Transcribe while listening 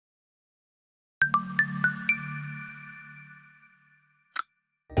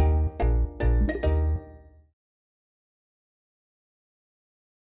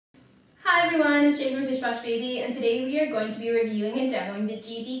everyone, it's Jade from Qbit+All, and today we are going to be reviewing and demoing the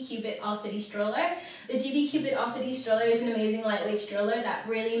Qbit+All City Stroller. The Qbit+All City Stroller is an amazing lightweight stroller that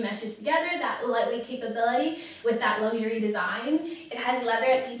really meshes together that lightweight capability with that luxury design. It has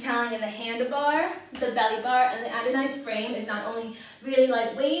leather detailing in the handlebar, the belly bar, and the anodized frame is not only really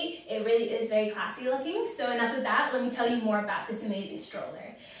lightweight, it really is very classy looking. So enough of that, let me tell you more about this amazing stroller.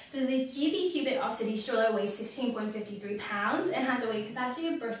 So the Qbit+All City Stroller weighs 16.53 pounds and has a weight capacity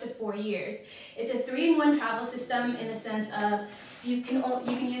of birth to 4 years. It's a 3-in-1 travel system in the sense of you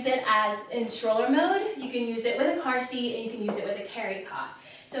can use it as in stroller mode, you can use it with a car seat, and you can use it with a carry cot.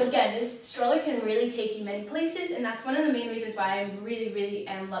 So again, this stroller can really take you many places, and that's one of the main reasons why I really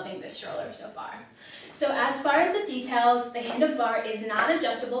am loving this stroller so far. So as far as the details, the handlebar is not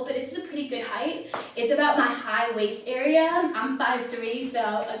adjustable, but it's a pretty good height. It's about my high waist area. I'm 5'3",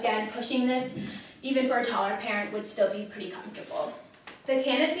 so again, pushing this, even for a taller parent, would still be pretty comfortable. The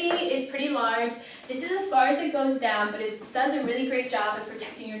canopy is pretty large. This is as far as it goes down, but it does a really great job of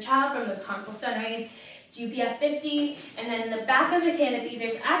protecting your child from those harmful sun rays. It's UPF 50, and then in the back of the canopy,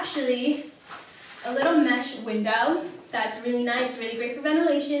 there's actually a little mesh window that's really nice, really great for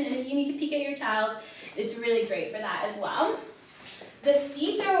ventilation, and if you need to peek at your child, it's really great for that as well. The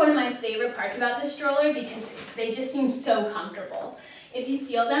seats are one of my favorite parts about this stroller because they just seem so comfortable. If you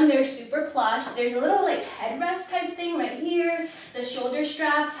feel them, they're super plush. There's a little like headrest type thing right here. The shoulder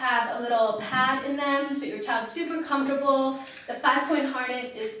straps have a little pad in them, so your child's super comfortable. The 5-point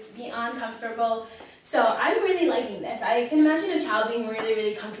harness is beyond comfortable. So I'm really liking this. I can imagine a child being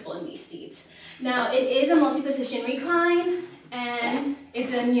really comfortable in these seats. Now it is a multi-position recline and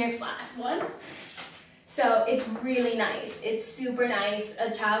it's a near flat one. So it's really nice. It's super nice.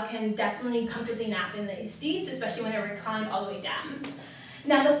 A child can definitely comfortably nap in these seats, especially when they're reclined all the way down.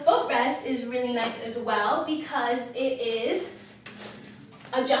 Now the footrest is really nice as well because it is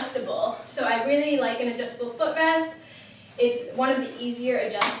adjustable. So I really like an adjustable footrest. It's one of the easier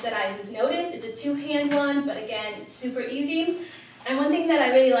adjusts that I've noticed. It's a 2-hand one, but again, it's super easy. And one thing that I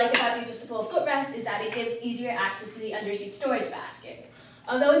really like about the adjustable footrest is that it gives easier access to the underseat storage basket.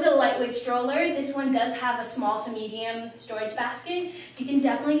 Although it's a lightweight stroller, this one does have a small to medium storage basket. You can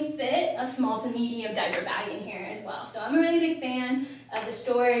definitely fit a small to medium diaper bag in here as well. So I'm a really big fan of the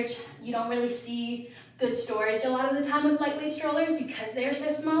storage. You don't really see good storage a lot of the time with lightweight strollers because they're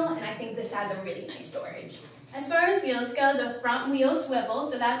so small, and I think this has a really nice storage. As far as wheels go, the front wheels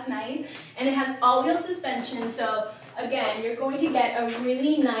swivel, so that's nice, and it has all-wheel suspension, so again, you're going to get a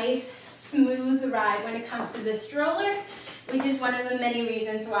really nice, smooth ride when it comes to this stroller, which is one of the many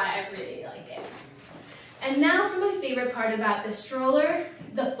reasons why I really like it. And now for my favorite part about the stroller,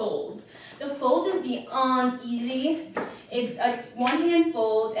 the fold. The fold is beyond easy. It's a 1-hand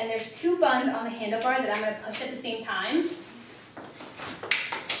fold, and there's 2 buttons on the handlebar that I'm going to push at the same time.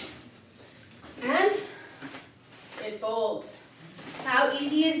 And it folds. How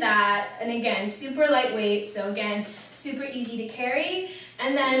easy is that? And again, super lightweight, so again, super easy to carry.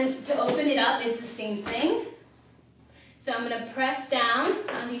 And then to open it up, it's the same thing. So I'm going to press down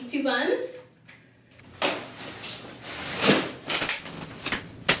on these 2 buttons.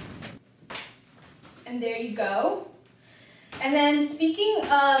 And there you go. And then speaking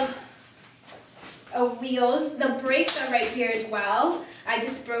of wheels, the brakes are right here as well. I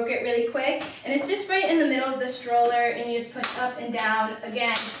just broke it really quick, and it's just right in the middle of the stroller, and you just push up and down.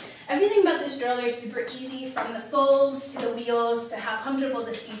 Again, everything about the stroller is super easy, from the folds to the wheels to how comfortable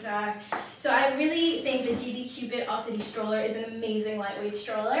the seats are. So I really think the Qbit+All City Stroller is an amazing lightweight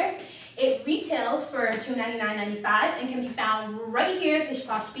stroller. It retails for $299.95 and can be found right here at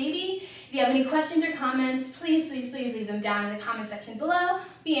Qbit+All. If you have any questions or comments, please leave them down in the comment section below.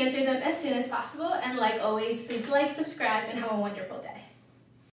 We answer them as soon as possible, and like always, please like, subscribe, and have a wonderful day.